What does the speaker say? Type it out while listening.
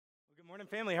Morning,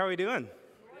 family. How are we doing?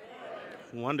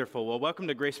 Wonderful. Well, welcome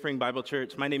to Grace Spring Bible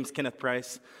Church. My name is Kenneth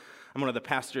Price. I'm one of the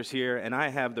pastors here, and I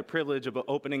have the privilege of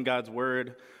opening God's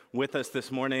Word with us this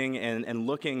morning and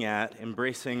looking at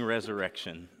embracing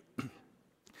resurrection.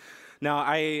 Now,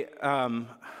 I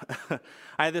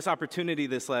I had this opportunity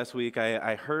this last week.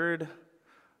 I heard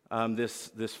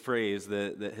this phrase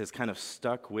that has kind of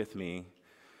stuck with me,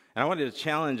 and I wanted to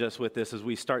challenge us with this as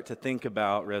we start to think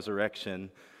about resurrection.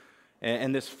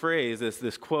 And this phrase,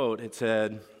 this quote, it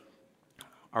said,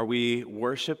 "Are we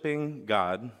worshiping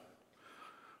God,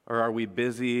 or are we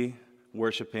busy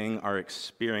worshiping our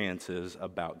experiences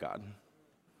about God?"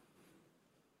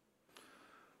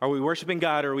 Are we worshiping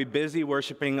God, or are we busy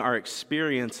worshiping our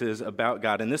experiences about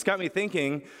God? And this got me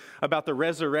thinking about the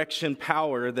resurrection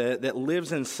power that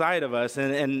lives inside of us.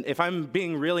 And if I'm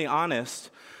being really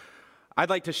honest, I'd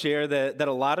like to share that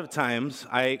a lot of times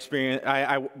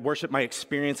I worship my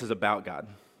experiences about God.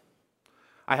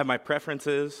 I have my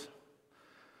preferences.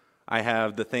 I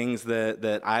have the things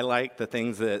that I like, the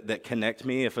things that connect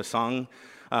me. If a song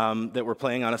that we're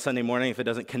playing on a Sunday morning, if it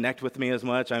doesn't connect with me as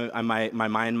much, my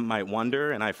mind might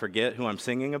wander and I forget who I'm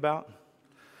singing about.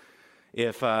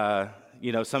 If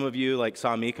some of you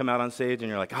saw me come out on stage and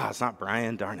you're like, it's not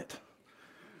Brian, darn it,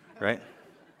 right?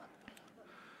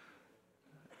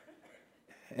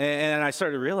 And I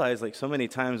started to realize, so many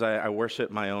times I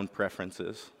worship my own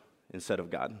preferences instead of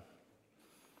God.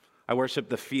 I worship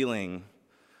the feeling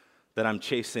that I'm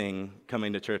chasing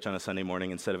coming to church on a Sunday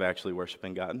morning instead of actually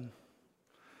worshiping God.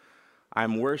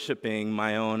 I'm worshiping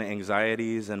my own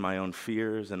anxieties and my own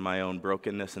fears and my own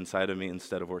brokenness inside of me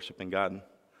instead of worshiping God.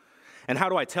 And how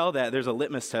do I tell that? There's a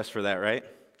litmus test for that, right?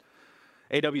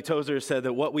 A.W. Tozer said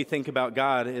that what we think about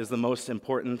God is the most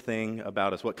important thing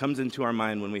about us. What comes into our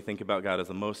mind when we think about God is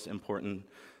the most important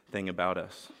thing about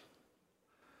us.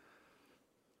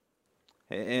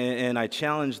 And I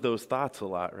challenge those thoughts a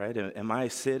lot, right? Am I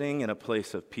sitting in a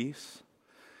place of peace?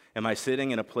 Am I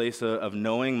sitting in a place of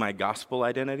knowing my gospel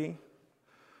identity?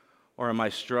 Or am I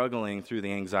struggling through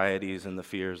the anxieties and the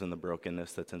fears and the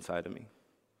brokenness that's inside of me?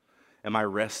 Am I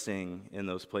resting in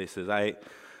those places?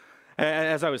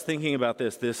 As I was thinking about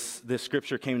this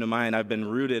scripture came to mind. I've been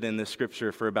rooted in this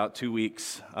scripture for about 2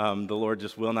 weeks. The Lord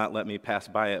just will not let me pass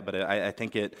by it, but I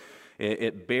think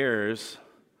it bears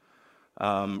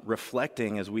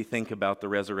reflecting as we think about the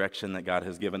resurrection that God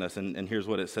has given us. And here's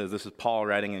what it says. This is Paul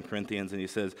writing in Corinthians, and he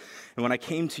says, "And when I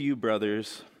came to you,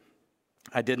 brothers,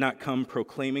 I did not come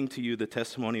proclaiming to you the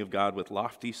testimony of God with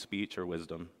lofty speech or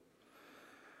wisdom.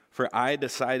 For I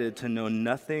decided to know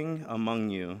nothing among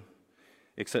you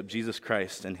except Jesus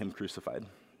Christ and Him crucified.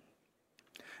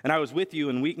 And I was with you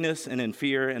in weakness and in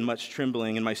fear and much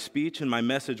trembling, and my speech and my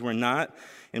message were not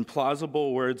in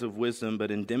plausible words of wisdom,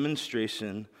 but in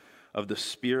demonstration of the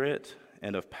Spirit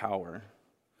and of power,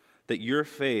 that your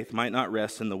faith might not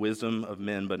rest in the wisdom of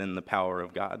men, but in the power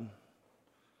of God."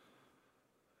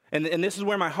 And this is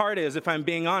where my heart is, if I'm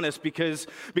being honest, because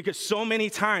so many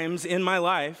times in my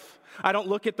life, I don't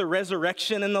look at the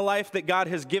resurrection in the life that God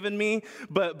has given me,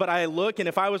 but I look, and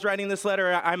if I was writing this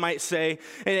letter, I might say,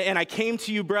 "And I came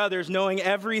to you, brothers, knowing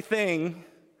everything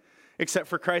except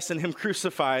for Christ and Him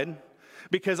crucified,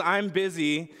 because I'm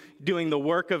busy doing the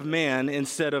work of man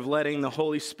instead of letting the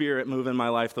Holy Spirit move in my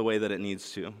life the way that it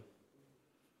needs to."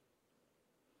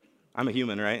 I'm a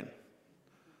human, right?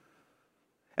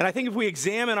 And I think if we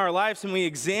examine our lives and we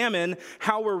examine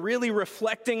how we're really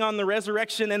reflecting on the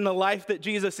resurrection and the life that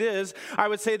Jesus is, I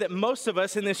would say that most of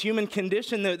us in this human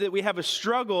condition, that we have a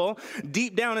struggle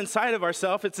deep down inside of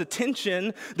ourselves. It's a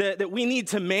tension that we need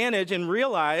to manage and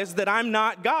realize that I'm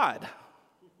not God.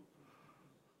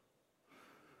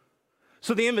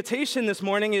 So the invitation this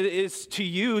morning is to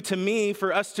you, to me,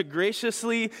 for us to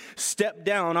graciously step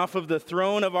down off of the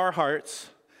throne of our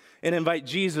hearts and invite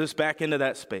Jesus back into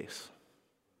that space.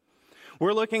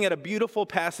 We're looking at a beautiful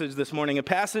passage this morning, a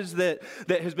passage that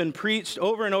has been preached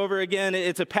over and over again.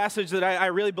 It's a passage that I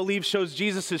really believe shows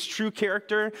Jesus' true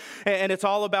character, and it's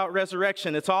all about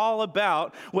resurrection. It's all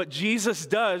about what Jesus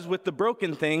does with the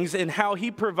broken things and how He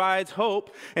provides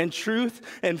hope and truth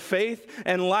and faith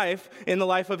and life in the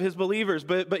life of His believers.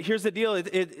 But here's the deal.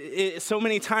 So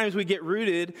many times we get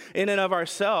rooted in and of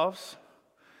ourselves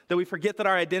that we forget that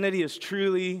our identity is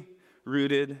truly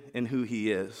rooted in who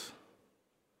He is.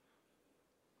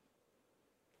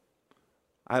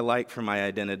 I like for my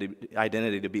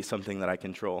identity to be something that I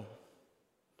control.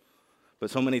 But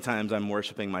so many times I'm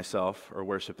worshiping myself or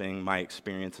worshiping my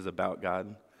experiences about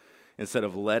God instead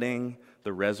of letting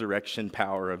the resurrection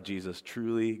power of Jesus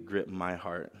truly grip my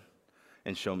heart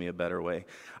and show me a better way.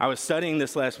 I was studying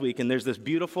this last week, and there's this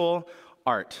beautiful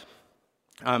art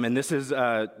And this is,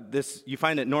 you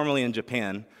find it normally in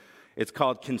Japan. It's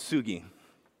called kintsugi.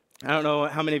 I don't know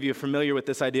how many of you are familiar with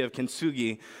this idea of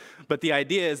kintsugi, but the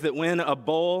idea is that when a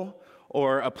bowl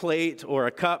or a plate or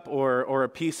a cup or a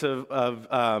piece of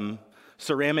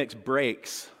ceramics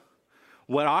breaks,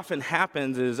 what often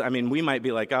happens is, we might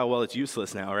be like, oh, well, it's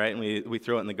useless now, right? And we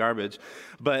throw it in the garbage.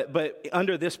 But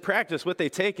under this practice, what they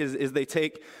take is they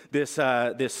take this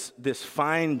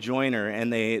fine joiner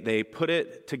and they put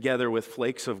it together with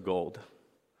flakes of gold.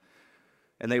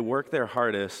 And they work their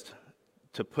hardest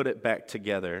to put it back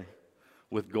together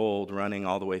with gold running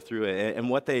all the way through it. And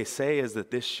what they say is that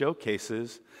this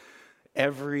showcases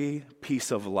every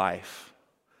piece of life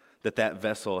that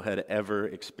vessel had ever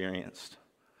experienced.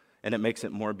 And it makes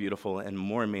it more beautiful and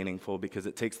more meaningful because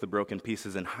it takes the broken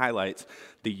pieces and highlights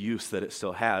the use that it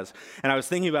still has. And I was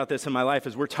thinking about this in my life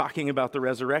as we're talking about the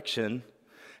resurrection.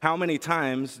 How many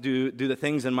times do the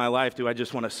things in my life, do I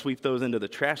just want to sweep those into the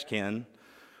trash can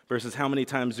versus how many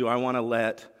times do I want to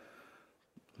let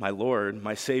my Lord,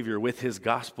 my Savior, with his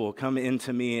gospel come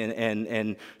into me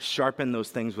and sharpen those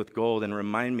things with gold and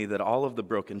remind me that all of the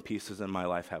broken pieces in my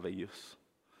life have a use.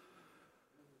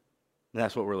 And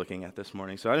that's what we're looking at this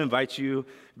morning. So I'd invite you,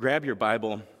 grab your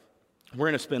Bible. We're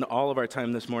going to spend all of our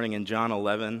time this morning in John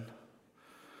 11.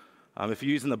 If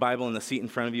you're using the Bible in the seat in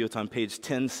front of you, it's on page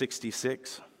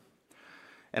 1066.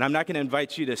 And I'm not going to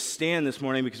invite you to stand this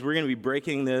morning because we're going to be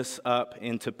breaking this up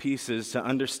into pieces to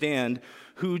understand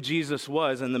who Jesus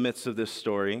was in the midst of this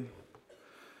story,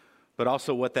 but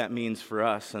also what that means for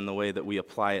us and the way that we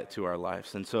apply it to our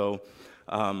lives. And so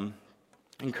I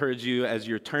encourage you as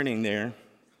you're turning there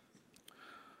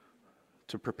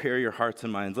to prepare your hearts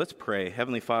and minds. Let's pray.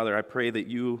 Heavenly Father, I pray that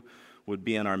you would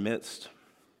be in our midst,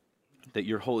 that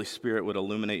your Holy Spirit would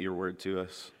illuminate your word to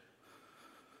us,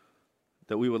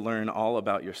 that we would learn all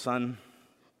about your Son,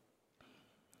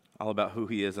 all about who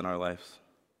he is in our lives,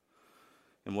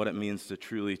 and what it means to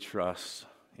truly trust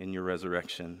in your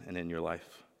resurrection and in your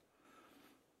life.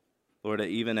 Lord,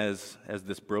 even as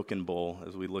this broken bowl,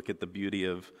 as we look at the beauty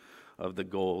of the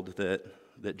gold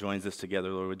that joins us together,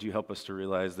 Lord, would you help us to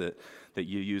realize that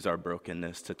you use our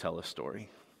brokenness to tell a story.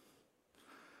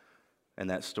 And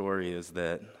that story is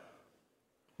that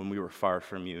when we were far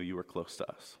from you, you were close to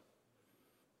us.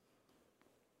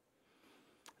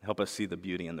 Help us see the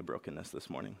beauty in the brokenness this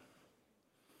morning.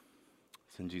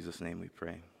 It's in Jesus' name we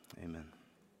pray. Amen.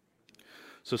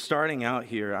 So starting out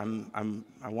here,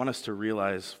 I want us to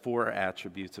realize 4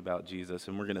 attributes about Jesus,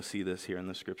 and we're going to see this here in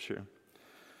the scripture.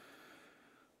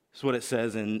 It's what it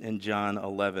says in John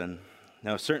 11.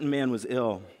 Now, a certain man was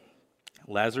ill,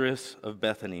 Lazarus of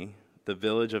Bethany, the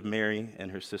village of Mary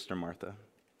and her sister Martha.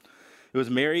 It was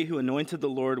Mary who anointed the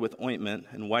Lord with ointment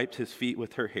and wiped his feet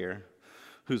with her hair,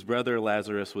 whose brother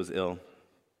Lazarus was ill.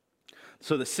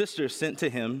 So the sisters sent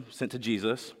to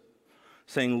Jesus,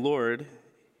 saying, Lord,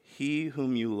 he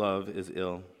whom you love is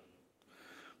ill.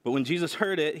 But when Jesus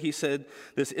heard it, he said,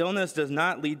 this illness does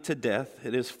not lead to death.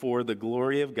 It is for the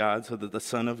glory of God, so that the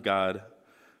Son of God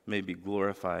may be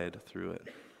glorified through it.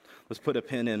 Let's put a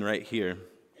pin in right here.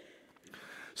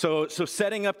 So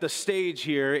setting up the stage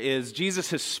here is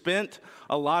Jesus has spent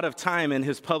a lot of time in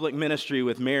his public ministry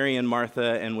with Mary and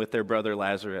Martha and with their brother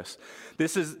Lazarus.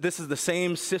 This is the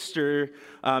same sister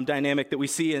dynamic that we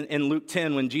see in Luke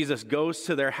 10 when Jesus goes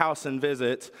to their house and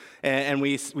visits, and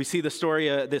we see the story,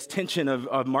 this tension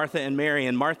of Martha and Mary,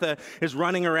 and Martha is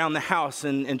running around the house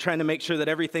and trying to make sure that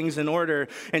everything's in order,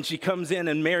 and she comes in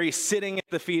and Mary's sitting at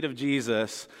the feet of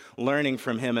Jesus learning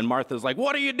from him, and Martha's like,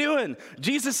 what are you doing?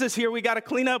 Jesus is here, we got to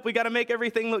clean up, we got to make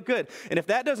everything look good. And if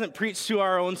that doesn't preach to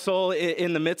our own soul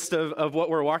in the midst of what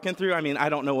we're walking through, I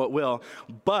don't know what will.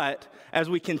 But as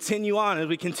we continue on, as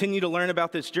we continue to learn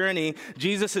about this journey,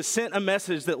 Jesus has sent a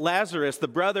message that Lazarus, the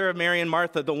brother of Mary and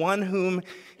Martha, the one whom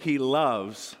he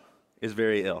loves, is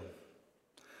very ill.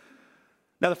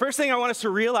 Now, the first thing I want us to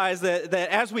realize that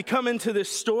as we come into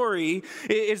this story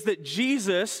is that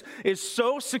Jesus is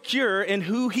so secure in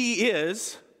who he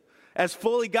is as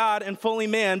fully God and fully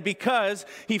man because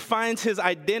he finds his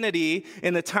identity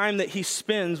in the time that he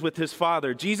spends with his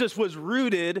Father. Jesus was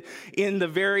rooted in the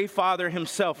very Father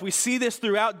himself. We see this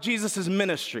throughout Jesus'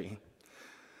 ministry.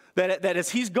 That as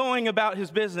he's going about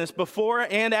his business, before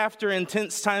and after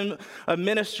intense time of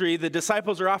ministry, the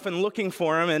disciples are often looking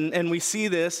for him, and we see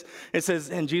this. It says,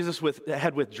 and Jesus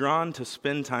had withdrawn to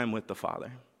spend time with the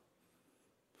Father.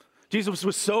 Jesus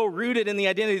was so rooted in the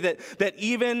identity that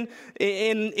even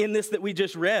in this that we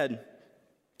just read,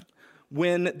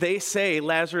 when they say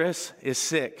Lazarus is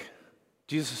sick,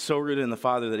 Jesus is so rooted in the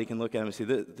Father that he can look at him and see,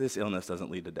 this illness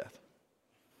doesn't lead to death.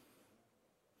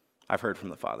 I've heard from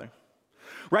the Father.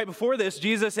 Right before this,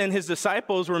 Jesus and his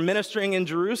disciples were ministering in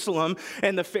Jerusalem,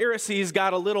 and the Pharisees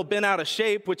got a little bent out of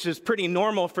shape, which is pretty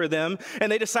normal for them, and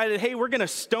they decided, hey, we're going to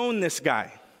stone this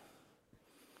guy.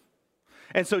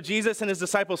 And so Jesus and his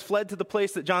disciples fled to the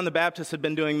place that John the Baptist had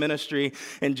been doing ministry,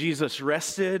 and Jesus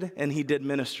rested, and he did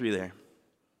ministry there.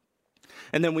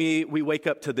 And then we wake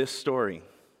up to this story.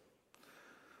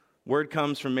 Word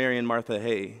comes from Mary and Martha,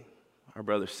 hey, our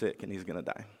brother's sick, and he's going to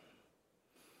die.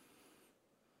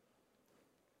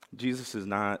 Jesus is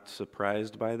not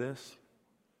surprised by this.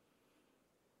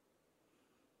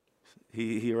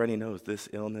 He already knows this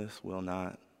illness will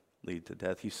not lead to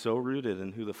death. He's so rooted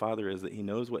in who the Father is that he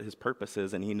knows what his purpose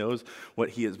is, and he knows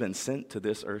what he has been sent to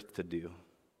this earth to do.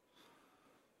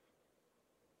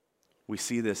 We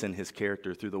see this in his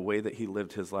character through the way that he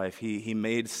lived his life. He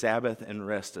made Sabbath and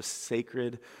rest a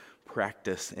sacred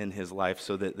practice in his life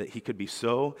so that he could be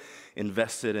so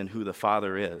invested in who the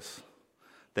Father is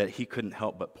that he couldn't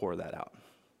help but pour that out.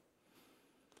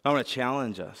 I want to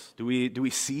challenge us. Do we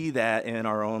see that in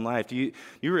our own life? Do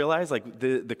you realize like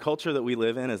the culture that we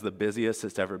live in is the busiest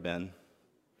it's ever been?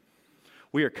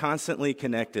 We are constantly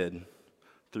connected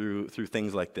through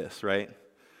things like this, right?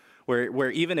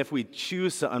 Where even if we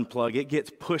choose to unplug, it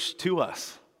gets pushed to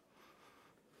us.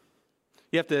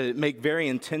 You have to make very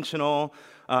intentional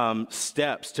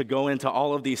steps to go into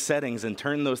all of these settings and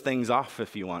turn those things off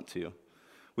if you want to.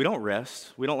 We don't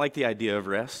rest. We don't like the idea of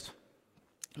rest.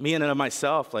 Me and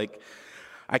myself, like,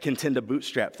 I can tend to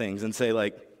bootstrap things and say,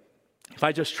 like, if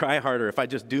I just try harder, if I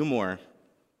just do more,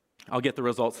 I'll get the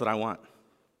results that I want.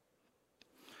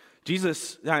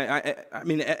 Jesus, I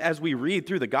mean, as we read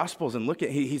through the Gospels and look at,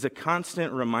 he's a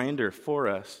constant reminder for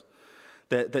us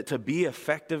that to be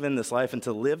effective in this life and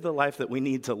to live the life that we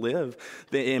need to live,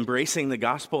 embracing the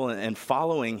gospel and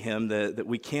following him, that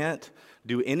we can't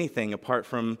do anything apart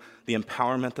from the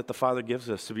empowerment that the Father gives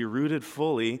us, to be rooted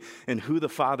fully in who the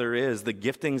Father is, the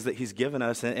giftings that he's given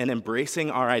us, and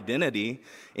embracing our identity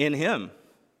in him,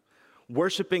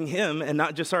 worshiping him and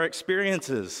not just our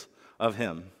experiences of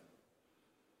him.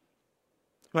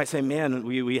 You might say, man,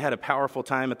 we had a powerful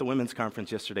time at the women's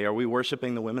conference yesterday. Are we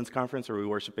worshiping the women's conference, or are we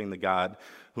worshiping the God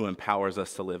who empowers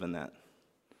us to live in that?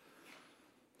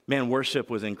 Man, worship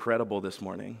was incredible this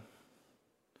morning.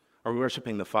 Are we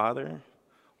worshiping the Father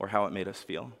or how it made us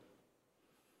feel?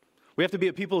 We have to be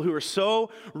a people who are so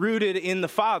rooted in the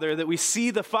Father that we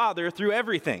see the Father through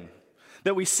everything,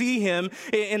 that we see him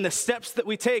in the steps that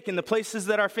we take, in the places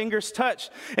that our fingers touch.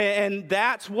 And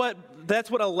that's what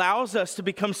allows us to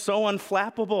become so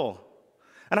unflappable.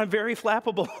 And I'm very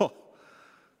flappable.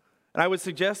 And I would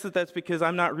suggest that that's because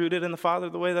I'm not rooted in the Father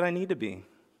the way that I need to be.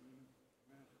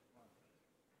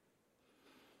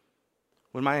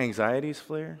 When my anxieties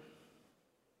flare,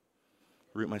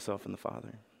 root myself in the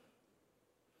Father.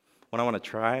 When I want to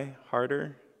try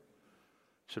harder,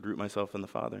 should root myself in the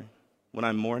Father. When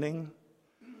I'm mourning,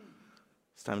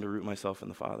 it's time to root myself in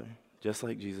the Father. Just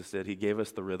like Jesus did, he gave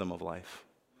us the rhythm of life.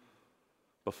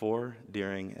 Before,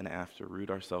 during, and after, root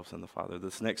ourselves in the Father.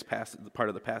 This next part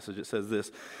of the passage, it says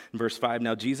this in verse 5.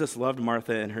 Now Jesus loved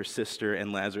Martha and her sister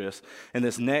and Lazarus. And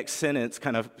this next sentence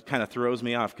kind of throws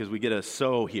me off because we get a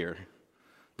so here.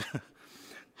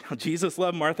 Now, Jesus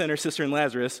loved Martha and her sister and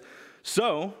Lazarus.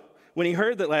 So when he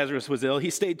heard that Lazarus was ill,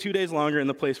 he stayed 2 days longer in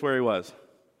the place where he was.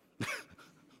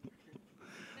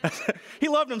 He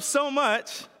loved him so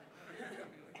much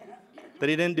that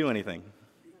he didn't do anything.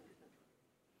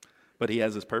 But he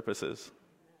has his purposes.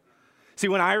 See,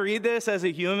 when I read this as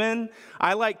a human,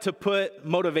 I like to put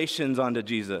motivations onto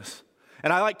Jesus.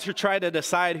 And I like to try to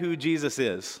decide who Jesus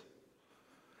is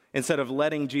instead of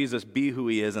letting Jesus be who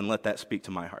he is and let that speak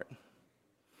to my heart.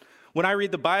 When I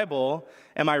read the Bible,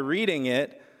 am I reading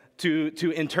it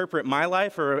to interpret my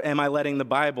life, or am I letting the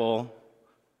Bible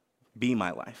be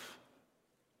my life?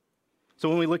 So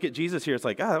when we look at Jesus here, it's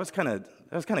like, that was kind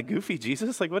of goofy,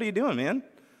 Jesus. Like, what are you doing, man?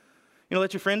 You gonna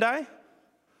let your friend die?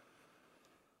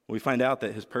 We find out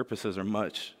that his purposes are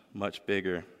much, much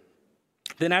bigger.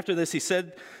 Then after this, he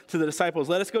said to the disciples,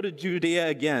 let us go to Judea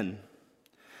again.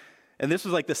 And this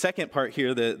was like the second part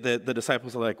here that the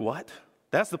disciples are like, what?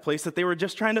 That's the place that they were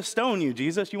just trying to stone you,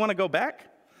 Jesus. You want to go back?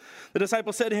 The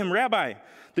disciples said to him, Rabbi,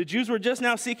 the Jews were just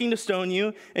now seeking to stone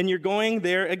you, and you're going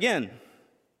there again.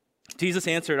 Jesus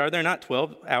answered, are there not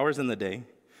 12 hours in the day?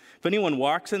 If anyone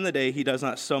walks in the day, he does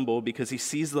not stumble because he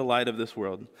sees the light of this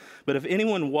world. But if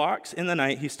anyone walks in the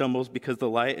night, he stumbles because the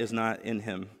light is not in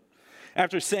him.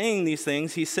 After saying these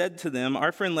things, he said to them,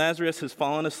 our friend Lazarus has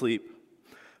fallen asleep,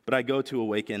 but I go to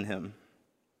awaken him.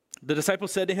 The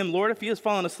disciples said to him, Lord, if he has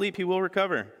fallen asleep, he will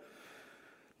recover.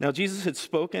 Now Jesus had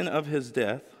spoken of his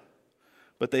death,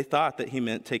 but they thought that he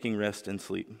meant taking rest and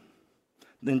sleep.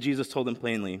 Then Jesus told them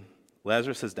plainly,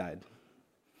 Lazarus has died.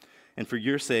 And for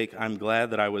your sake, I'm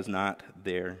glad that I was not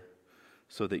there,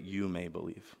 so that you may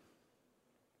believe.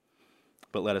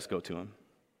 But let us go to him.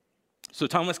 So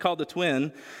Thomas, called the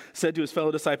twin, said to his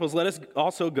fellow disciples, let us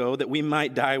also go that we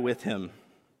might die with him.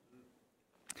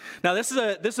 Now, this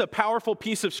is a powerful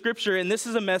piece of scripture, and this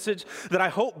is a message that I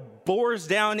hope bores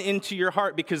down into your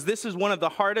heart, because this is one of the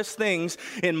hardest things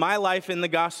in my life in the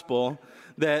gospel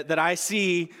that I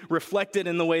see reflected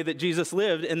in the way that Jesus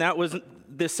lived, and that was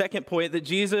the second point, that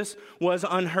Jesus was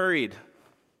unhurried.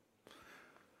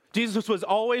 Jesus was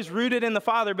always rooted in the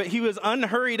Father, but he was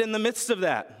unhurried in the midst of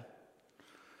that.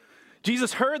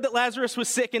 Jesus heard that Lazarus was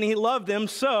sick and he loved him,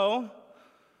 so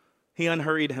he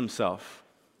unhurried himself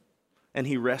and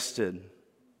he rested.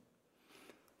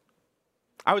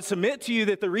 I would submit to you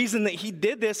that the reason that he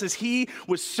did this is he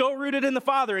was so rooted in the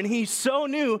Father and he so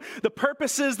knew the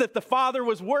purposes that the Father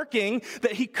was working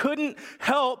that he couldn't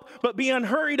help but be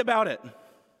unhurried about it.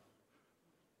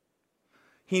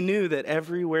 He knew that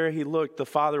everywhere he looked, the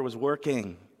Father was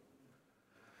working.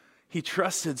 He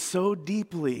trusted so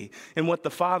deeply in what the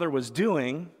Father was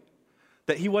doing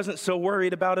that he wasn't so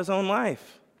worried about his own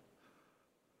life.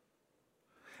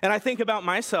 And I think about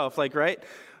myself, right?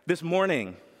 This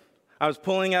morning, I was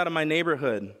pulling out of my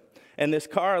neighborhood, and this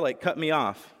car, cut me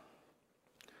off.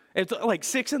 It's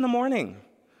 6 in the morning,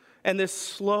 and this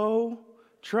slow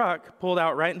truck pulled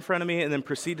out right in front of me and then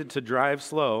proceeded to drive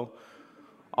slow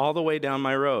all the way down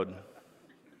my road.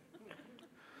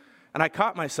 And I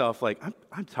caught myself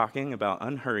I'm talking about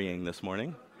unhurrying this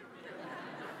morning.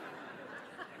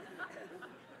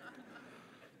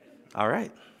 All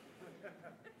right.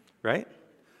 Right?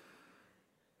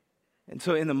 And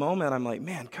so in the moment, I'm like,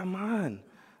 man, come on.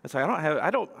 It's like, I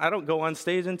don't go on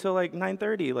stage until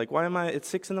 9:30. It's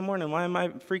 6 in the morning. Why am I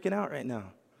freaking out right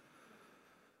now?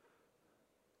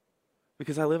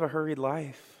 Because I live a hurried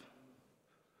life.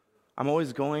 I'm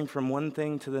always going from one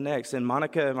thing to the next. And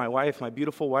Monica, my wife, my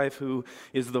beautiful wife, who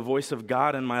is the voice of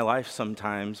God in my life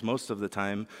sometimes, most of the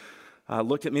time,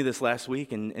 looked at me this last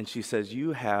week and she says,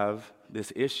 you have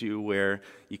this issue where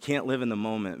you can't live in the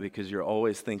moment because you're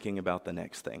always thinking about the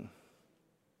next thing.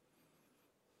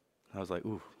 I was like,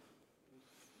 ooh,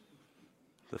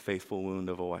 the faithful wound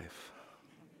of a wife.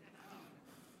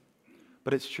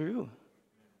 But it's true.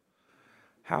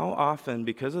 How often,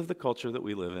 because of the culture that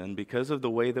we live in, because of the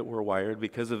way that we're wired,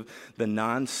 because of the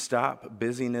nonstop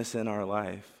busyness in our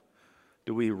life,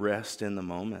 do we rest in the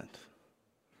moment?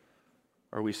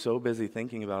 Are we so busy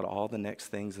thinking about all the next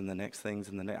things and the next things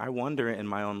and the next? I wonder in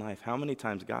my own life how many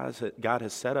times God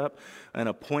has set up an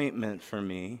appointment for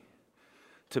me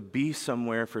to be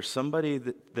somewhere for somebody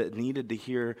that needed to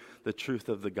hear the truth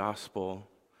of the gospel,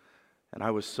 and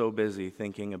I was so busy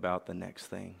thinking about the next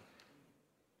thing.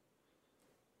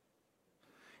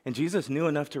 And Jesus knew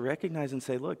enough to recognize and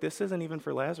say, look, this isn't even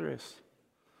for Lazarus.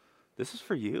 This is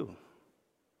for you.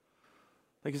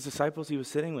 His disciples he was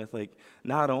sitting with,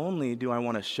 not only do I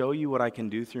want to show you what I can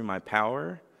do through my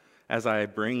power as I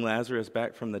bring Lazarus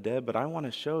back from the dead, but I want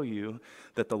to show you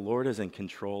that the Lord is in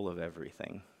control of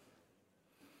everything.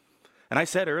 And I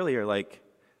said earlier,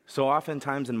 so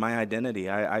oftentimes in my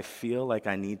identity, I feel like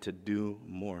I need to do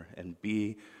more and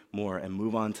be more and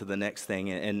move on to the next thing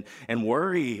and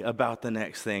worry about the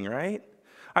next thing, right?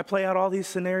 I play out all these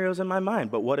scenarios in my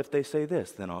mind, but what if they say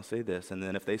this? Then I'll say this. And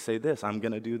then if they say this, I'm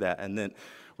going to do that. And then,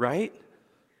 right?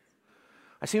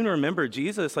 I seem to remember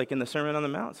Jesus, in the Sermon on the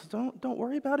Mount, says, don't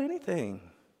worry about anything.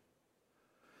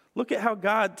 Look at how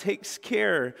God takes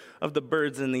care of the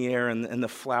birds in the air and the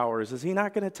flowers. Is he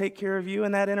not going to take care of you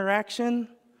in that interaction?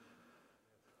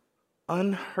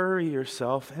 Unhurry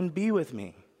yourself and be with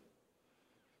me.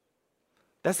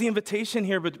 That's the invitation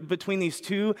here between these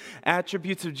two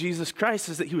attributes of Jesus Christ,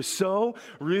 is that he was so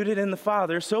rooted in the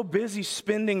Father, so busy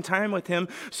spending time with him,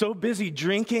 so busy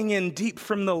drinking in deep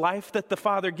from the life that the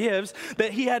Father gives,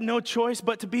 that he had no choice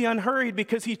but to be unhurried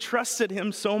because he trusted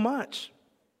him so much.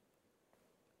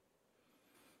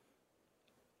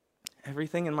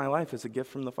 Everything in my life is a gift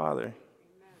from the Father.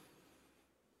 Amen.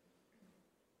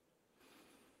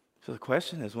 So the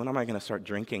question is, when am I going to start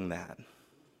drinking that?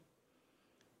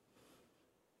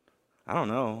 I don't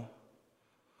know,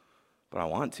 but I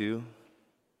want to.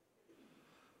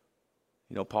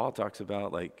 Paul talks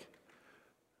about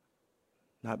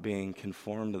not being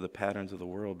conformed to the patterns of the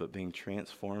world, but being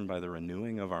transformed by the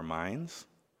renewing of our minds.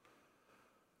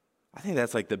 I think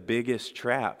that's the biggest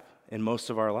trap in most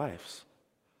of our lives.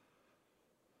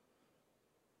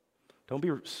 Don't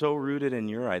be so rooted in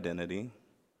your identity,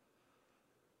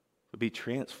 but be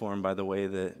transformed by the way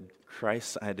that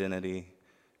Christ's identity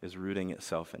is rooting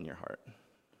itself in your heart.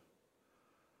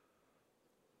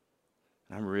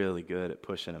 I'm really good at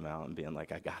pushing him out and being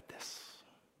like, I got this.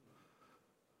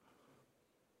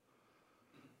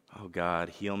 Oh God,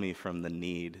 heal me from the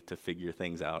need to figure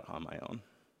things out on my own.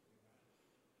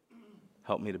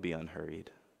 Help me to be unhurried.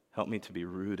 Help me to be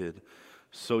rooted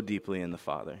so deeply in the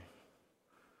Father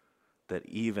that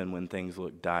even when things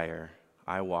look dire,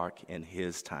 I walk in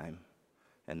his time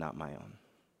and not my own.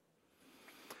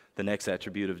 The next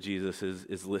attribute of Jesus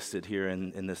is listed here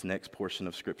in this next portion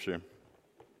of Scripture.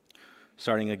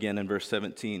 Starting again in verse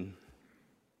 17.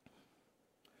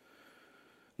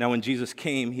 Now when Jesus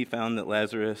came, he found that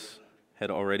Lazarus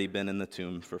had already been in the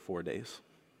tomb for 4 days.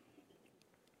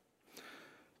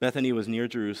 Bethany was near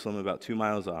Jerusalem, about 2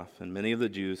 miles off, and many of the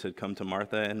Jews had come to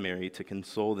Martha and Mary to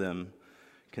console them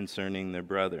concerning their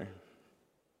brother.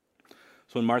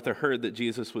 So when Martha heard that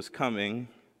Jesus was coming,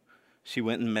 she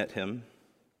went and met him,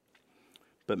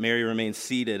 but Mary remained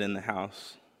seated in the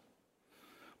house.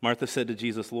 Martha said to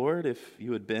Jesus, Lord, if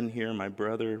you had been here, my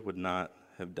brother would not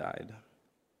have died.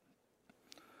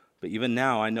 But even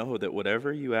now I know that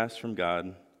whatever you ask from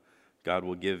God, God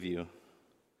will give you.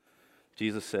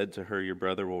 Jesus said to her, your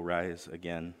brother will rise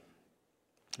again.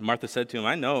 Martha said to him,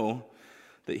 I know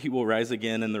that he will rise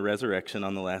again in the resurrection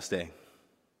on the last day.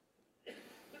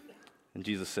 And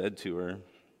Jesus said to her,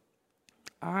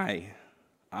 I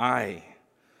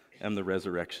am the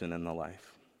resurrection and the life.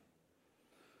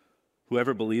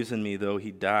 Whoever believes in me, though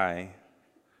he die,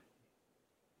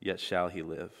 yet shall he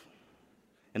live.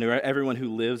 And everyone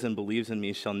who lives and believes in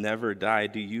me shall never die.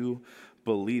 Do you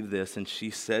believe this? And she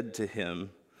said to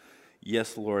him,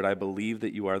 yes, Lord, I believe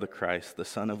that you are the Christ, the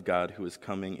Son of God, who is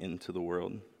coming into the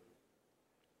world.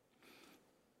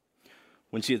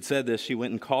 When she had said this, she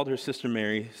went and called her sister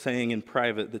Mary, saying in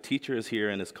private, the teacher is here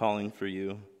and is calling for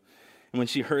you. And when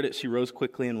she heard it, she rose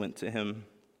quickly and went to him.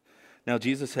 Now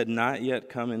Jesus had not yet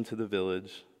come into the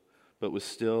village, but was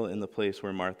still in the place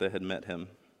where Martha had met him.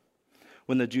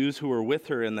 When the Jews who were with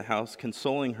her in the house,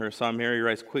 consoling her, saw Mary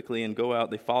rise quickly and go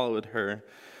out, they followed her,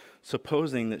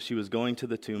 supposing that she was going to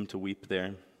the tomb to weep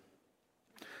there.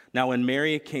 Now when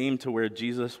Mary came to where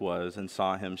Jesus was and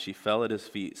saw him, she fell at his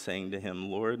feet, saying to him,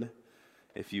 Lord,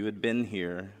 if you had been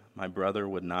here, my brother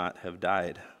would not have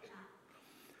died.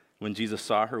 When Jesus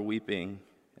saw her weeping,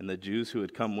 and the Jews who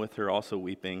had come with her also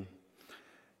weeping,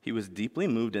 he was deeply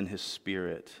moved in his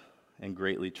spirit and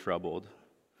greatly troubled.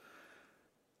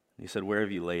 He said, where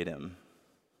have you laid him?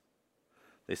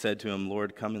 They said to him,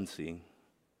 Lord, come and see.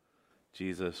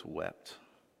 Jesus wept.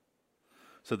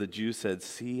 So the Jews said,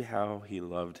 see how he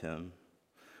loved him.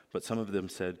 But some of them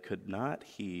said, could not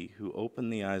he who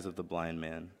opened the eyes of the blind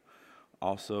man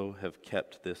also have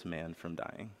kept this man from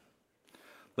dying?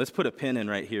 Let's put a pin in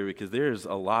right here because there's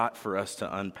a lot for us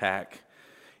to unpack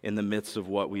in the midst of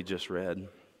what we just read.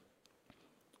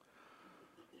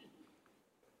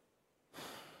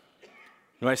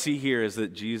 What I see here is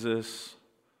that Jesus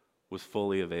was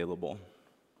fully available.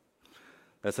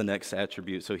 That's the next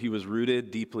attribute. So he was rooted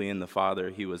deeply in the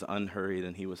Father. He was unhurried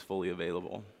and he was fully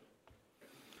available.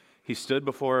 He stood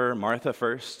before Martha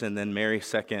first and then Mary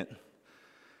second.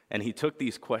 And he took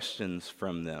these questions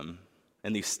from them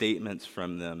and these statements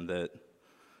from them that,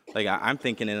 like, I'm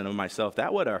thinking in and of myself,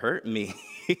 that would have hurt me,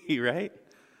 right?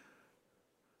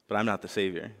 But I'm not the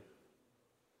Savior.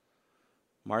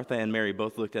 Martha and Mary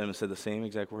both looked at him and said the same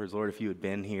exact words, Lord, if you had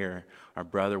been here, our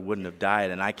brother wouldn't have died.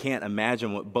 And I can't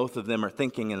imagine what both of them are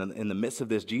thinking in the midst of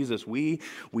this. Jesus, we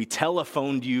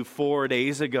telephoned you 4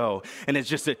 days ago, and it's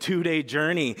just a 2-day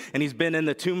journey, and he's been in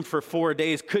the tomb for 4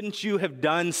 days. Couldn't you have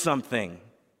done something?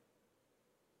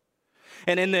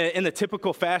 And in the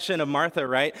typical fashion of Martha,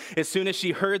 right, as soon as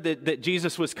she heard that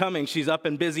Jesus was coming, she's up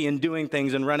and busy and doing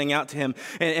things and running out to him.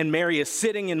 And Mary is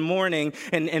sitting in mourning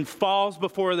and falls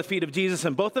before the feet of Jesus.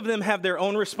 And both of them have their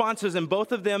own responses, and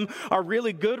both of them are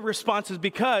really good responses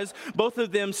because both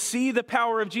of them see the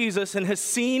power of Jesus and has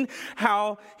seen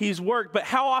how he's worked. But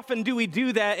how often do we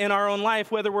do that in our own life,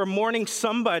 whether we're mourning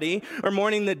somebody or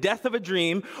mourning the death of a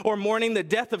dream or mourning the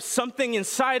death of something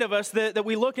inside of us that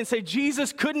we look and say,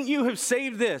 Jesus, couldn't you have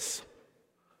saved this?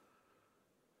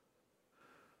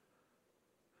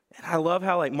 And I love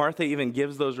how like Martha even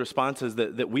gives those responses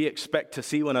that we expect to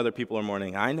see when other people are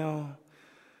mourning. I know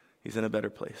he's in a better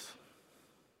place.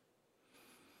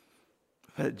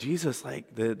 But Jesus,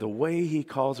 like the way he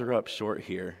calls her up short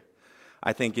here,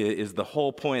 I think is the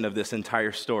whole point of this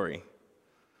entire story.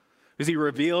 Because he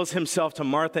reveals himself to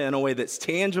Martha in a way that's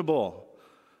tangible.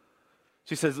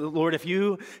 She says, Lord, if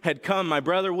you had come, my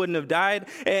brother wouldn't have died.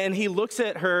 And he looks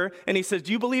at her and he says,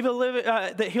 do you believe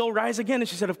that he'll rise again? And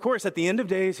she said, of course, at the end of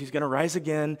days, he's going to rise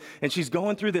again. And she's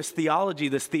going through this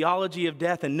theology of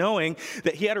death, and knowing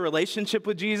that he had a relationship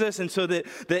with Jesus. And so that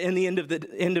in the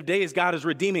end of days, God is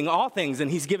redeeming all things and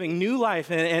he's giving new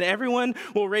life and everyone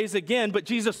will raise again. But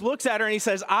Jesus looks at her and he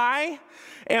says, I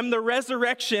am the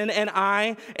resurrection and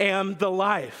I am the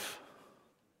life.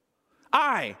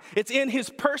 It's in his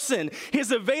person,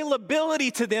 his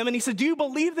availability to them. And he said, do you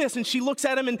believe this? And she looks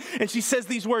at him and she says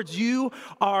these words, you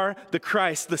are the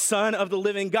Christ, the Son of the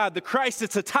living God. The Christ,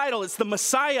 it's a title, it's the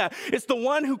Messiah. It's the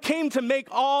one who came to make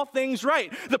all things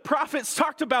right. The prophets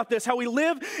talked about this, how we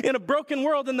live in a broken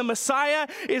world and the Messiah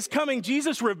is coming.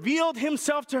 Jesus revealed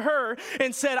himself to her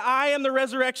and said, I am the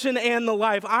resurrection and the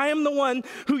life. I am the one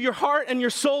who your heart and your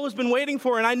soul has been waiting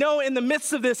for. And I know in the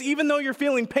midst of this, even though you're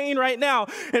feeling pain right now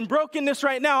and brokenness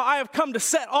right now, I have come to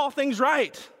set all things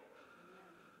right.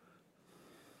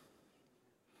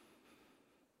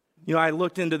 You know, I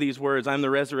looked into these words, I'm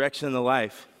the resurrection and the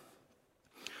life.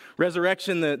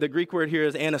 Resurrection, the Greek word here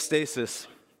is anastasis.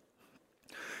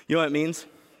 You know what it means?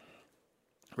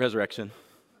 Resurrection.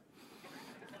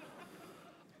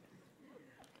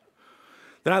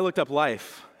 Then I looked up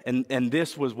life, and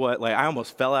this was what, like, I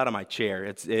almost fell out of my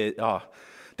chair. The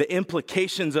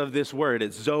implications of this word,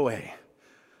 it's zoe.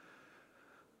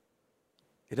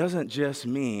 It doesn't just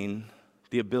mean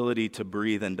the ability to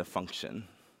breathe and to function.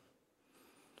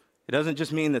 It doesn't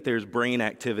just mean that there's brain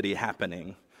activity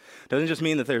happening. It doesn't just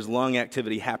mean that there's lung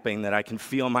activity happening, that I can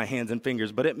feel my hands and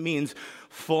fingers, but it means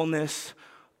fullness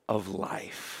of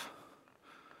life.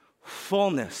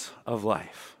 Fullness of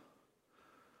life.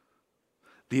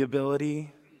 The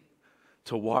ability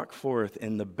to walk forth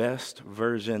in the best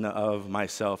version of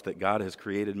myself that God has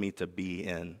created me to be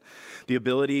in. The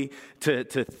ability to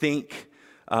think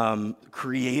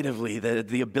creatively,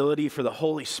 the ability for the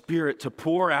Holy Spirit to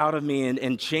pour out of me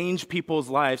and change people's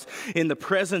lives in the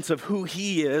presence of who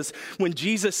he is. When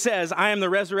Jesus says, I am the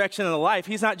resurrection and the life,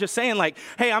 he's not just saying like,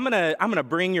 hey, I'm gonna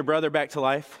bring your brother back to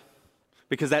life,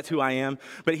 because that's who I am.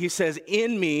 But he says,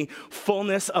 in me,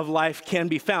 fullness of life can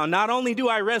be found. Not only do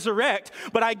I resurrect,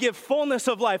 but I give fullness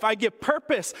of life. I give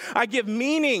purpose. I give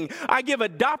meaning. I give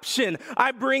adoption.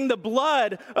 I bring the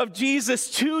blood of Jesus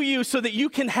to you so that you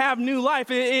can have new life.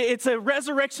 It's a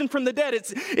resurrection from the dead.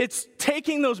 It's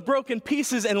taking those broken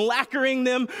pieces and lacquering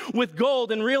them with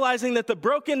gold and realizing that the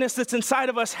brokenness that's inside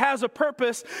of us has a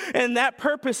purpose, and that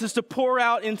purpose is to pour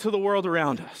out into the world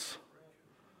around us.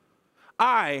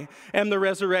 I am the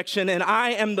resurrection, and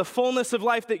I am the fullness of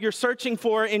life that you're searching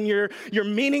for in your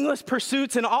meaningless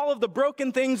pursuits and all of the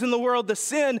broken things in the world, the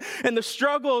sin and the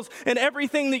struggles and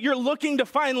everything that you're looking to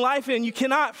find life in. You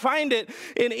cannot find it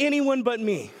in anyone but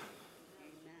me.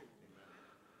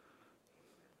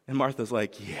 And Martha's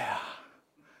like, yeah,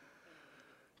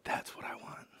 that's what I want.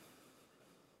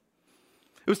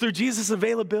 It was through Jesus'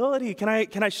 availability. Can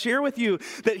I share with you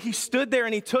that he stood there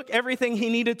and he took everything he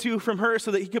needed to from her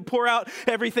so that he could pour out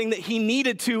everything that he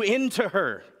needed to into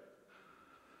her?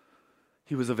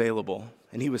 He was available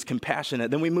and he was compassionate.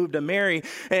 Then we moved to Mary,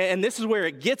 and this is where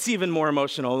it gets even more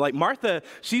emotional. Like Martha,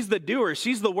 she's the doer,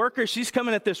 she's the worker, she's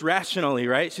coming at this rationally,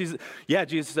 right? she's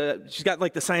got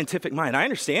like the scientific mind. I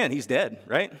understand he's dead,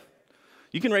 right?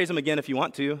 You can raise him again if you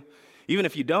want to. Even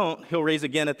if you don't, he'll raise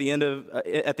again at the end of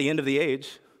the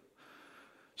age.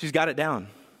 She's got it down.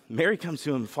 Mary comes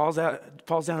to him, falls down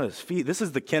at his feet. This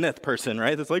is the Kenneth person,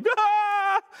 right? That's like,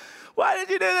 why did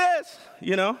you do this?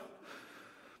 You know,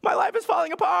 my life is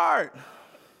falling apart.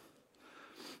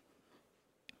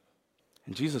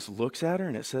 And Jesus looks at her,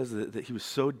 and it says that he was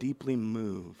so deeply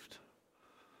moved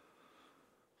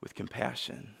with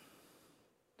compassion.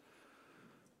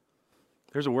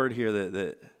 There's a word here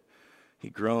that he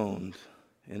groaned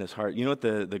in his heart. You know what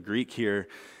the Greek here,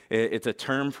 it's a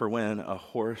term for when a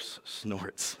horse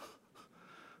snorts.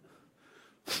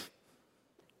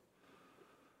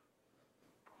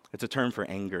 It's a term for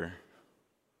anger.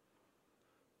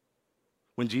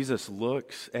 When Jesus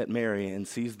looks at Mary and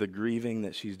sees the grieving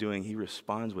that she's doing, he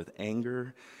responds with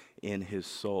anger in his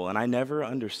soul. And I never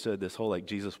understood this whole like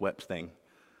Jesus wept thing.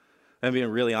 I'm being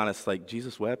really honest, like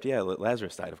Jesus wept? Yeah,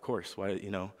 Lazarus died, of course. Why, you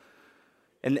know?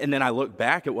 And then I look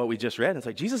back at what we just read, and it's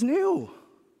like, Jesus knew.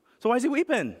 So why is he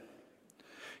weeping?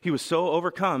 He was so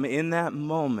overcome in that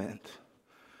moment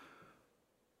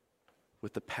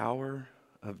with the power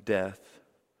of death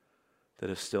that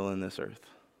is still in this earth,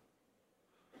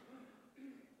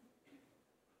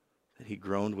 that he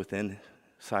groaned within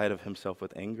side of himself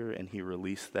with anger, and he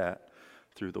released that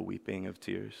through the weeping of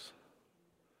tears.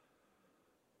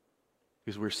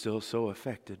 Because we're still so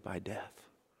affected by death.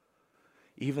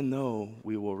 even though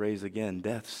we will raise again,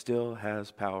 death still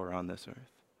has power on this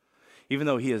earth. Even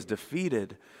though he has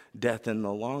defeated death in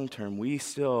the long term, we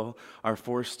still are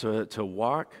forced to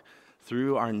walk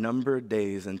through our numbered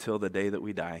days until the day that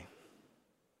we die.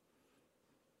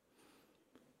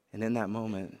 And in that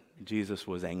moment, Jesus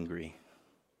was angry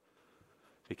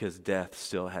because death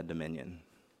still had dominion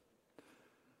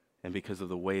and because of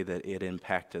the way that it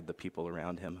impacted the people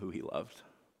around him who he loved.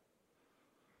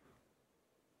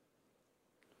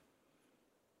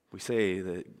 We say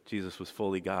that Jesus was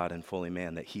fully God and fully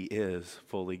man, that he is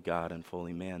fully God and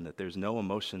fully man, that there's no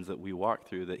emotions that we walk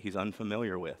through that he's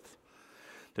unfamiliar with.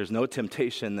 There's no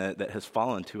temptation that has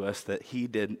fallen to us that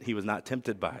he was not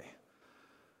tempted by.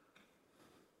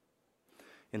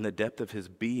 In the depth of his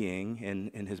being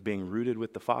and his being rooted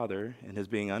with the Father and his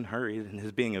being unhurried and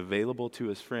his being available to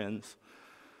his friends,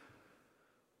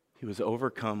 he was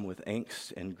overcome with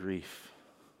angst and grief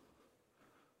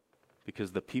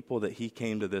because the people that he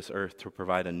came to this earth to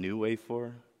provide a new way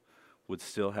for would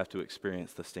still have to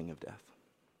experience the sting of death.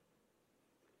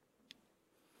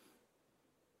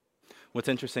 What's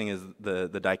interesting is the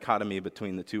dichotomy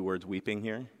between the two words weeping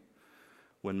here.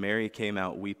 When Mary came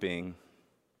out weeping,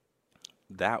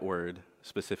 that word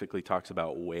specifically talks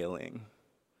about wailing.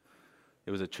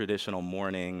 It was a traditional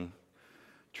mourning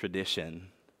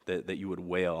tradition that you would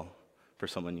wail for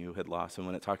someone you had lost. And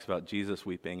when it talks about Jesus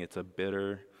weeping, it's a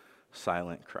bitter,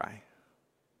 silent cry.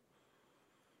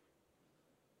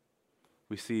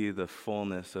 We see the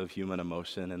fullness of human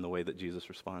emotion in the way that Jesus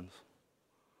responds.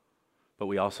 But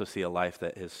we also see a life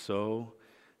that is so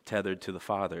tethered to the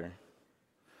Father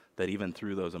that even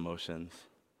through those emotions,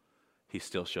 he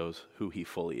still shows who he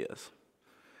fully is.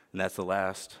 And that's the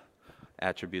last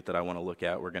attribute that I want to look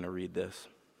at. We're going to read this.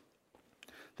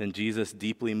 Then Jesus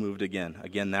deeply moved again.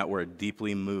 Again, that word,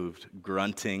 deeply moved,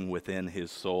 grunting within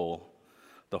his soul,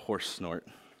 the horse snort.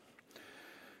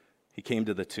 He came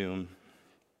to the tomb.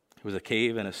 It was a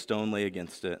cave and a stone lay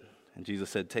against it. And Jesus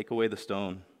said, "Take away the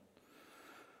stone."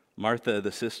 Martha,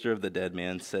 the sister of the dead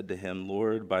man, said to him,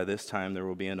 "Lord, by this time there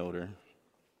will be an odor,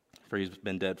 for he's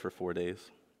been dead for 4 days."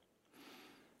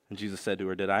 And Jesus said to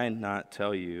her, "Did I not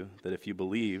tell you that if you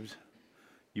believed,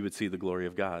 you would see the glory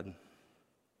of God?"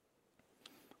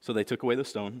 So they took away the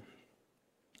stone,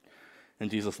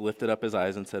 and Jesus lifted up his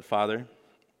eyes and said, "Father,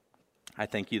 I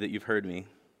thank you that you've heard me.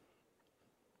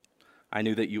 I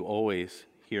knew that you always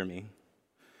hear me,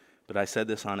 but I said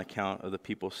this on account of the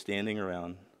people standing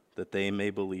around, that they may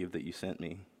believe that you sent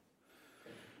me."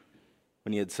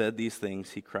 When he had said these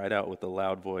things, he cried out with a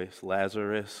loud voice,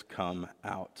 "Lazarus, come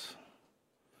out."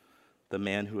 The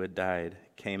man who had died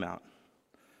came out,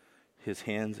 his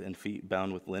hands and feet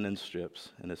bound with linen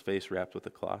strips, and his face wrapped with a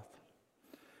cloth.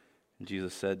 And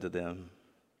Jesus said to them,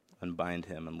 "Unbind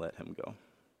him and let him go."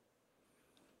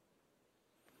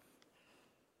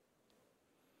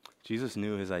 Jesus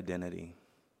knew his identity.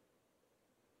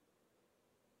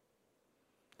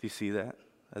 Do you see that?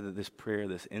 This prayer,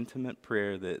 this intimate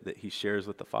prayer that he shares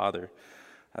with the Father,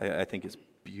 I think is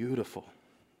beautiful.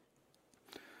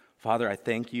 Father, I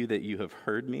thank you that you have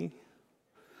heard me.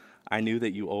 I knew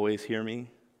that you always hear me,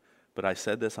 but I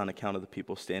said this on account of the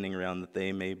people standing around, that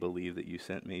they may believe that you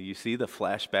sent me. You see the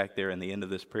flashback there in the end of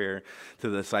this prayer to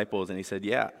the disciples, and he said,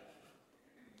 "Yeah,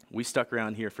 we stuck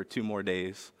around here for 2 more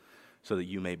days so that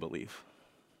you may believe."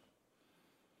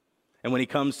 And when he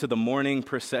comes to the morning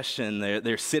procession,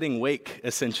 they're sitting wake,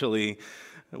 essentially,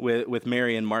 with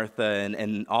Mary and Martha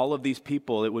and all of these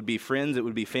people. It would be friends, it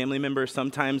would be family members,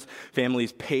 sometimes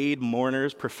families paid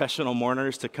mourners, professional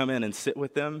mourners to come in and sit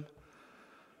with them.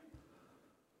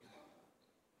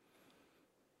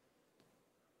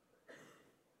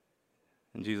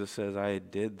 And Jesus says, "I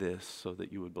did this so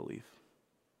that you would believe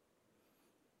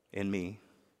in me,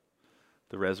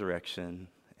 the resurrection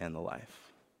and the life."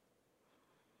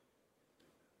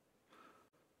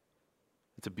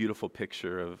 It's a beautiful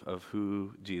picture of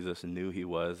who Jesus knew he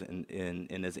was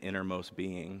in his innermost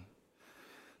being,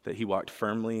 that he walked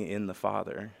firmly in the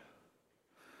Father,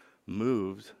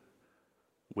 moved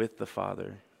with the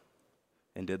Father,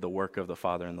 and did the work of the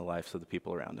Father in the lives of the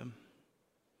people around him.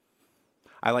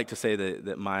 I like to say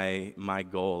that my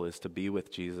goal is to be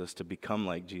with Jesus, to become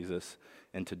like Jesus,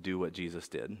 and to do what Jesus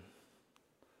did.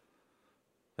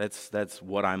 That's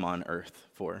what I'm on earth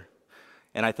for.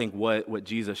 And I think what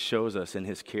Jesus shows us in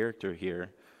his character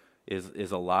here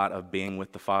is a lot of being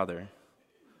with the Father,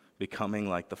 becoming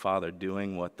like the Father,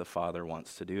 doing what the Father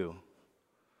wants to do.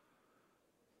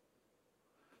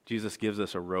 Jesus gives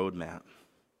us a roadmap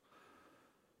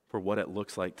for what it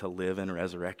looks like to live in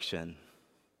resurrection.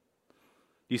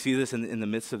 You see this in the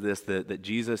midst of this, that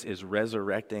Jesus is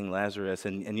resurrecting Lazarus.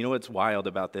 And you know what's wild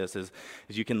about this is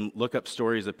you can look up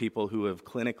stories of people who have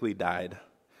clinically died.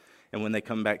 And when they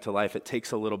come back to life, it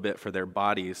takes a little bit for their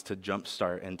bodies to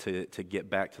jumpstart and to get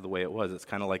back to the way it was. It's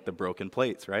kind of like the broken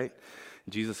plates, right?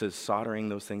 Jesus is soldering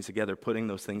those things together, putting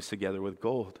those things together with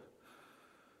gold.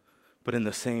 But in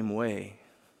the same way,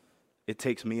 it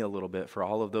takes me a little bit for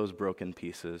all of those broken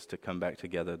pieces to come back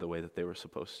together the way that they were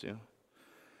supposed to.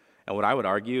 And what I would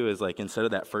argue is, like, instead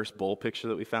of that first bowl picture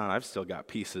that we found, I've still got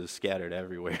pieces scattered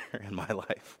everywhere in my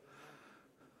life.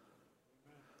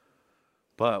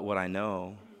 But what I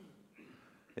know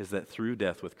is that through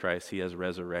death with Christ, he has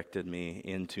resurrected me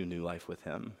into new life with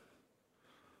him.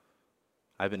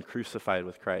 I've been crucified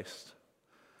with Christ.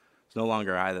 It's no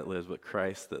longer I that lives, but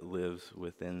Christ that lives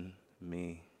within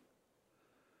me.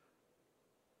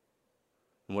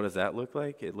 And what does that look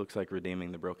like? It looks like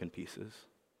redeeming the broken pieces,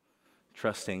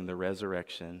 trusting the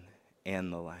resurrection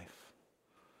and the life,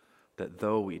 that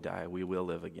though we die, we will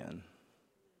live again.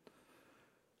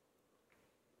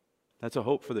 That's a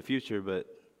hope for the future, but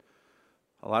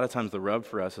a lot of times the rub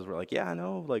for us is we're like, yeah, I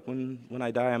know, like when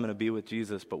I die, I'm going to be with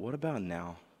Jesus, but what about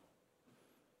now?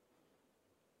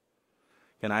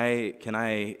 Can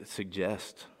I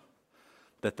suggest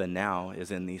that the now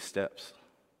is in these steps?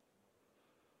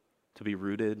 To be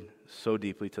rooted so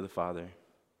deeply to the Father,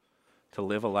 to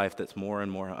live a life that's more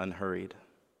and more unhurried,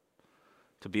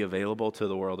 to be available to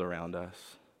the world around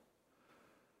us,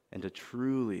 and to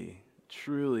truly,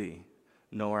 truly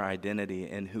know our identity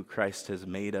in who Christ has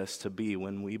made us to be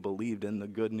when we believed in the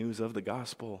good news of the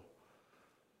gospel.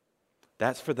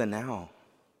 That's for the now.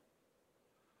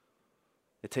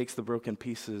 It takes the broken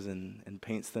pieces and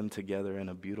paints them together in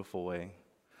a beautiful way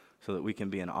so that we can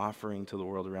be an offering to the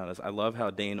world around us. I love how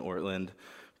Dane Ortland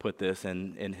put this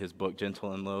in his book,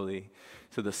 Gentle and Lowly.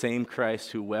 So the same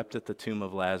Christ who wept at the tomb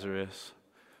of Lazarus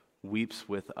weeps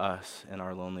with us in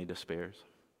our lonely despairs.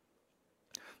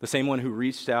 The same one who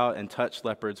reached out and touched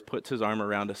lepers puts his arm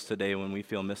around us today when we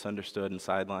feel misunderstood and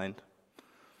sidelined.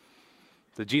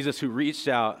 The Jesus who reached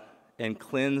out and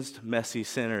cleansed messy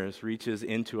sinners reaches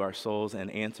into our souls and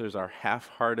answers our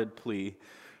half-hearted plea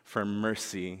for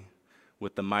mercy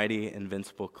with the mighty,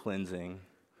 invincible cleansing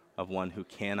of one who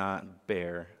cannot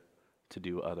bear to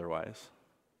do otherwise.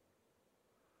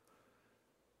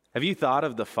 Have you thought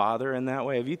of the Father in that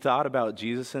way? Have you thought about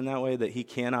Jesus in that way, that he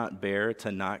cannot bear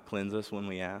to not cleanse us when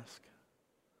we ask?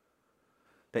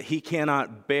 That he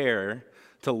cannot bear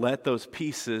to let those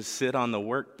pieces sit on the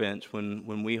workbench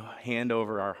when we hand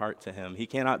over our heart to him. He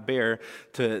cannot bear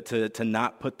to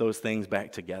not put those things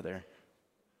back together.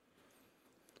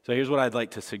 So here's what I'd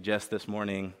like to suggest this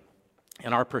morning.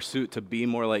 In our pursuit to be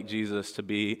more like Jesus, to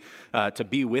be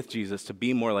with Jesus, to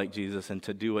be more like Jesus, and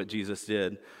to do what Jesus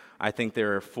did, I think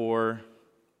there are 4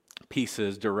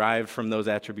 pieces derived from those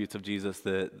attributes of Jesus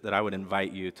that I would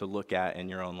invite you to look at in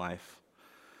your own life.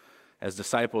 As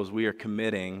disciples, we are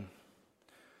committing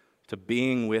to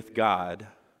being with God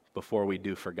before we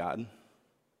do for God.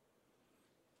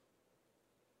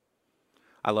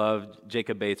 I love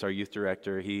Jacob Bates, our youth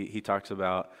director. He talks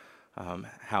about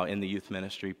how in the youth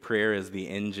ministry, prayer is the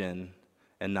engine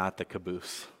and not the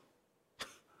caboose.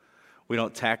 We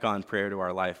don't tack on prayer to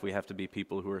our life. We have to be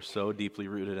people who are so deeply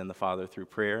rooted in the Father through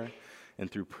prayer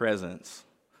and through presence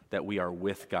that we are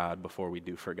with God before we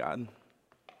do for God.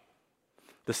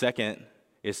 The second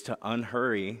is to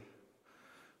unhurry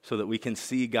so that we can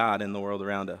see God in the world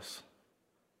around us.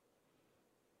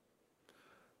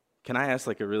 Can I ask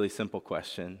like a really simple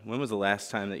question? When was the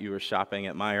last time that you were shopping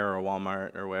at Meijer or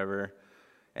Walmart or wherever,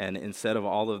 and instead of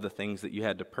all of the things that you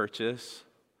had to purchase,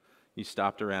 you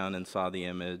stopped around and saw the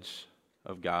image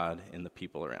of God in the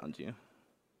people around you?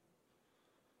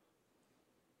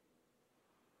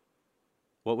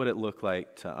 What would it look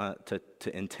like to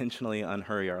intentionally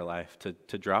unhurry our life,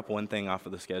 to drop one thing off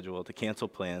of the schedule, to cancel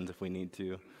plans if we need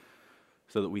to,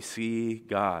 so that we see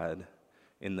God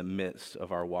in the midst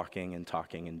of our walking and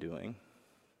talking and doing?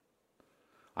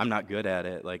 I'm not good at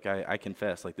it. Like I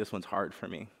confess, like this one's hard for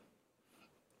me.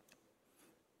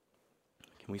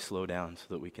 Can we slow down so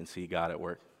that we can see God at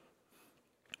work?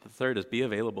 The third is be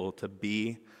available to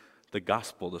be the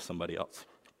gospel to somebody else.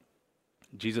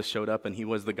 Jesus showed up and he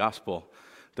was the gospel,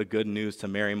 the good news to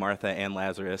Mary, Martha, and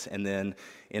Lazarus, and then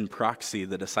in proxy,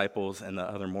 the disciples and the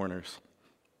other mourners.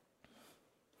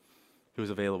 He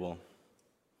was available.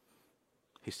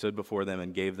 He stood before them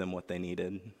and gave them what they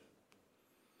needed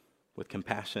with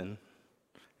compassion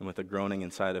and with a groaning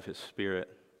inside of his spirit,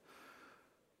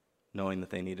 knowing that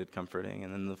they needed comforting.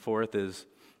 And then the fourth is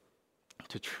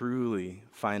to truly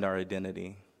find our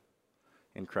identity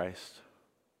in Christ.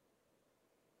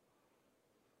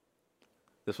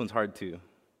 This one's hard too,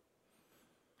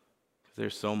 because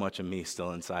there's so much of me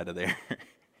still inside of there.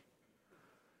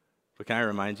 But can I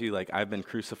remind you, like, I've been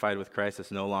crucified with Christ.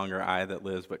 It's no longer I that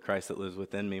lives, but Christ that lives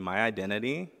within me. My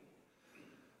identity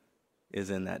is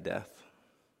in that death.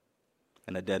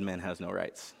 And a dead man has no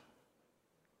rights.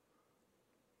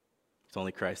 It's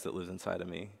only Christ that lives inside of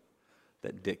me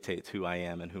that dictates who I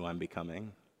am and who I'm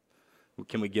becoming.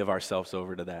 Can we give ourselves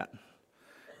over to that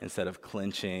instead of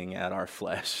clenching at our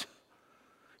flesh?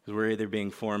 Because we're either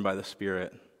being formed by the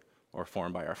Spirit or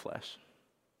formed by our flesh.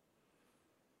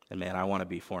 And man, I want to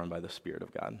be formed by the Spirit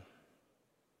of God.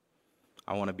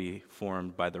 I want to be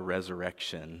formed by the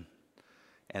resurrection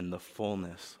and the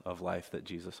fullness of life that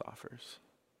Jesus offers.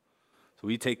 So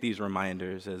we take these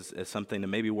reminders as something to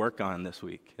maybe work on this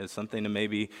week, as something to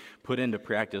maybe put into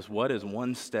practice. What is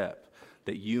one step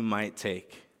that you might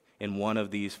take in one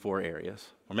of these 4 areas?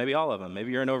 Or maybe all of them.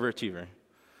 Maybe you're an overachiever.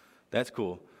 That's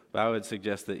cool. But I would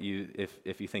suggest that you,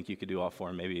 if you think you could do all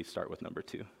 4, maybe start with number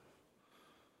 2.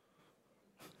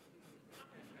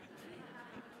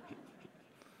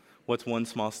 What's one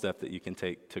small step that you can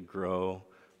take to grow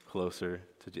closer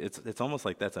to Jesus? It's almost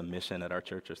like that's a mission at our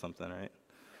church or something, right?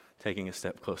 Taking a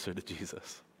step closer to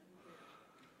Jesus.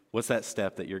 What's that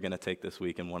step that you're going to take this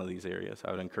week in one of these areas?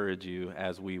 I would encourage you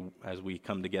as we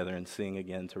come together and sing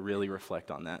again to really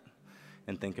reflect on that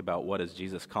and think about what is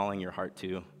Jesus calling your heart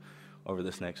to over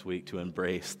this next week to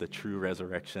embrace the true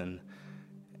resurrection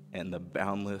and the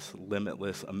boundless,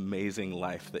 limitless, amazing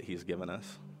life that he's given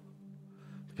us.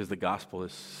 Because the gospel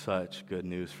is such good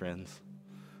news, friends.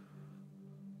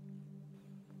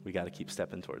 We got to keep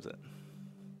stepping towards it.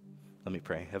 Let me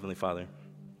pray. Heavenly Father,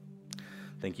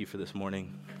 thank you for this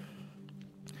morning.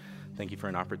 Thank you for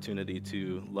an opportunity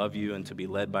to love you and to be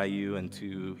led by you and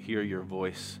to hear your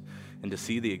voice and to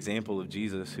see the example of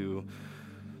Jesus who,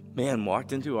 man,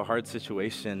 walked into a hard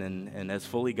situation and as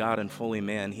fully God and fully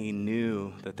man, he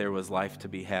knew that there was life to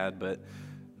be had, but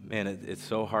man, it's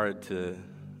so hard to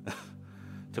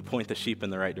to point the sheep in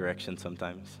the right direction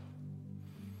sometimes.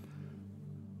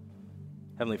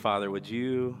 Heavenly Father, would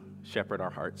you shepherd our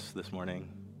hearts this morning?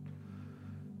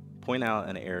 Point out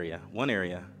one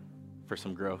area for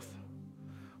some growth,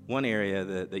 one area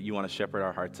that you want to shepherd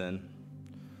our hearts in,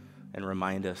 and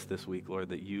remind us this week, Lord,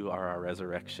 that you are our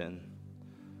resurrection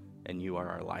and you are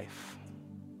our life.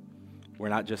 We're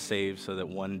not just saved so that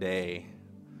one day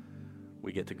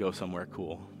we get to go somewhere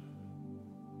cool,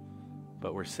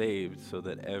 but we're saved so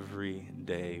that every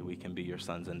day we can be your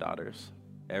sons and daughters.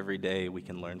 Every day we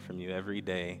can learn from you. Every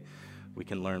day we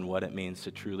can learn what it means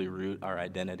to truly root our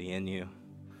identity in you.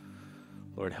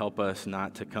 Lord, help us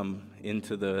not to come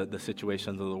into the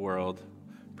situations of the world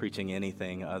preaching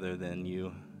anything other than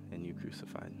you and you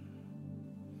crucified.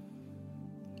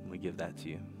 We give that to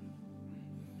you.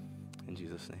 In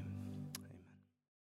Jesus' name.